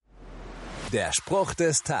Der Spruch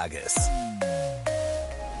des Tages.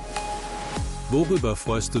 Worüber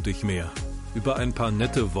freust du dich mehr? Über ein paar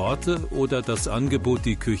nette Worte oder das Angebot,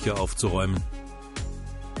 die Küche aufzuräumen?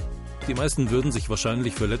 Die meisten würden sich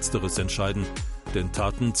wahrscheinlich für Letzteres entscheiden, denn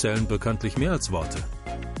Taten zählen bekanntlich mehr als Worte.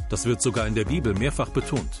 Das wird sogar in der Bibel mehrfach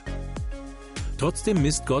betont. Trotzdem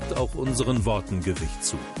misst Gott auch unseren Worten Gewicht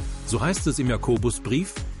zu. So heißt es im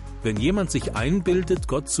Jakobusbrief: Wenn jemand sich einbildet,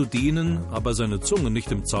 Gott zu dienen, aber seine Zunge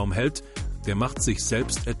nicht im Zaum hält, der macht sich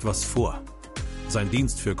selbst etwas vor. Sein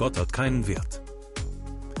Dienst für Gott hat keinen Wert.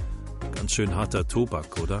 Ganz schön harter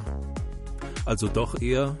Tobak, oder? Also doch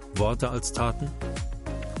eher Worte als Taten?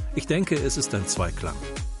 Ich denke, es ist ein Zweiklang.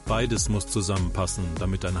 Beides muss zusammenpassen,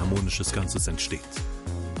 damit ein harmonisches Ganzes entsteht.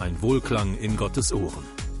 Ein Wohlklang in Gottes Ohren.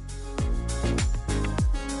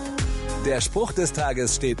 Der Spruch des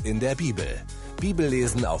Tages steht in der Bibel.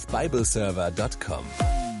 Bibellesen auf bibleserver.com.